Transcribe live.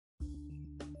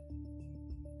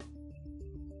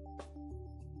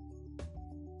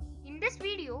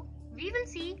video, we will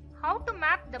see how to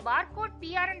map the Barcode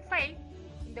Prn file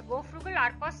in the GoFrugal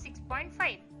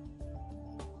RPOS6.5.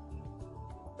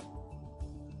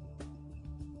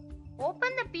 Open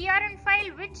the Prn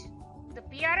file which the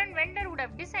Prn vendor would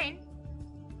have designed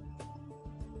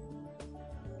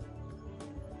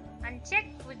and check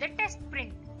with the test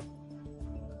print.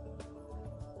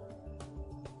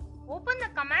 Open the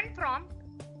command prompt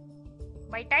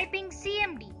by typing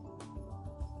cmd.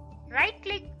 Right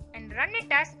click and run it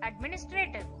as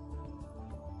administrator.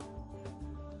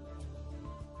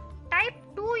 Type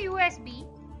to USB.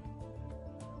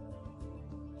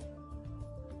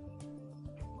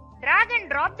 Drag and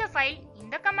drop the file in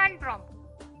the command prompt.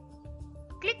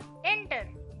 Click enter.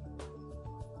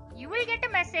 You will get a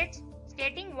message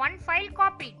stating one file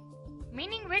copied,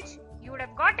 meaning which you would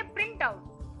have got a printout.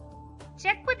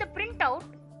 Check with the printout,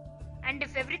 and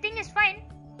if everything is fine,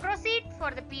 proceed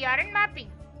for the Prn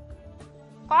mapping.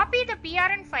 Copy the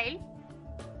Prn file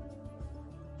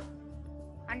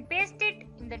and paste it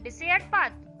in the desired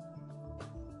path.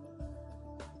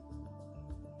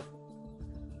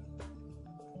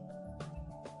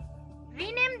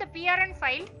 Rename the Prn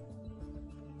file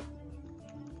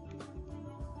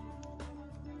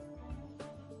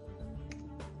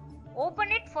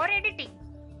Open it for editing.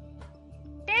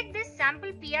 Take this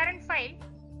sample Prn file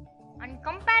and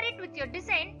compare it with your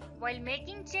design while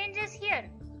making changes here.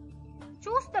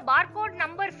 Choose the barcode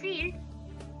number field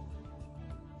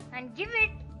and give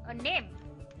it a name.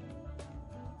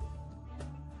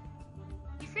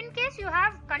 If in case you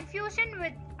have confusion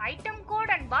with item code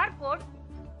and barcode,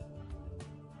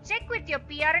 check with your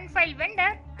Prn file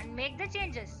vendor and make the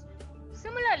changes.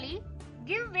 Similarly,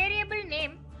 give variable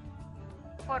name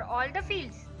for all the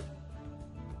fields.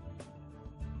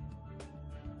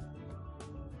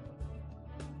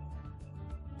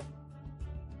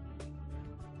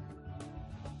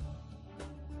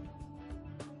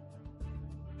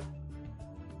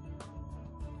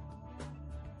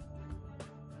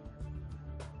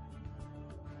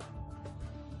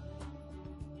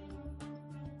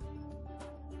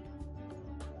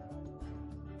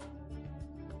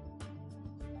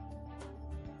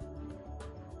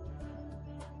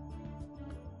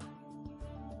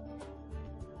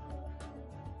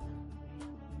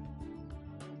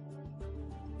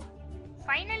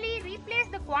 Finally, replace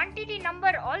the quantity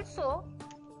number also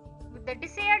with the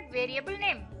desired variable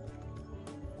name.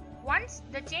 Once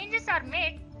the changes are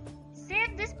made,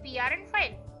 save this Prn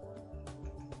file.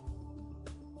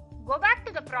 Go back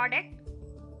to the product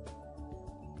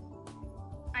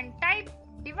and type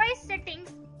device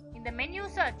settings in the menu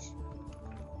search.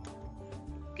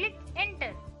 Click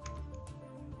enter.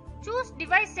 Choose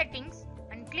device settings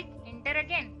and click enter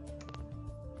again.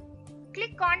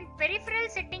 Click on Peripheral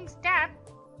Settings tab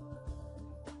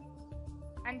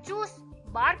and choose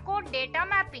Barcode Data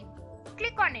Mapping.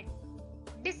 Click on it.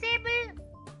 Disable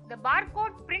the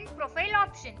Barcode Print Profile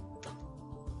option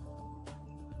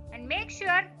and make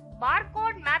sure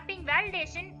Barcode Mapping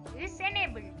Validation is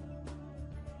enabled.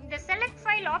 In the Select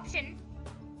File option,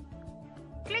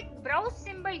 click Browse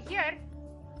symbol here.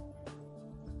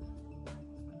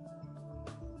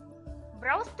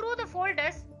 Browse through the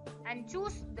folders and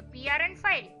choose the Prn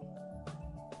file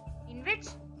in which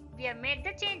we have made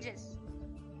the changes.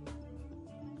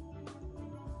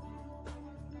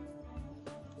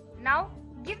 Now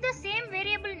give the same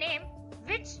variable name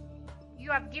which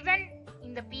you have given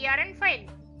in the Prn file.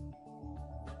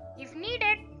 If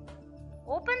needed,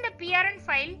 open the Prn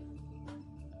file.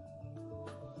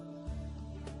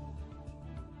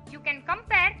 You can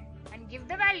compare and give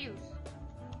the values.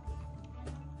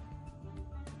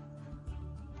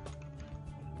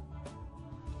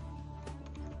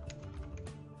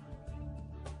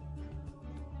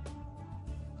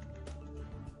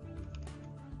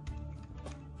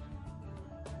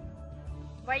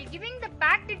 While giving the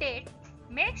packed date,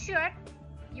 make sure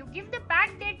you give the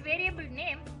packed date variable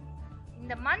name in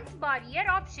the month bar year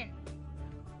option.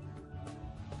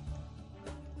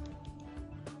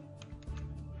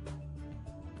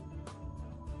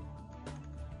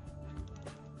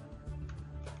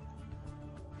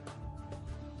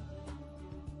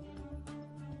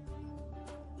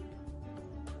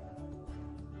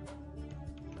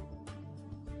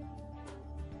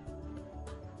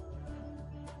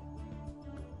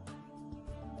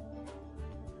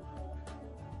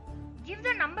 Give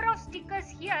the number of stickers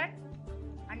here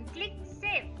and click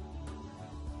Save.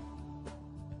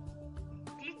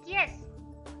 Click Yes.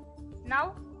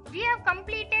 Now we have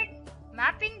completed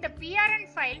mapping the Prn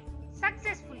file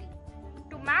successfully.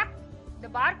 To map the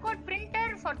barcode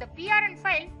printer for the Prn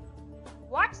file,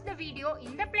 watch the video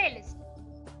in the playlist.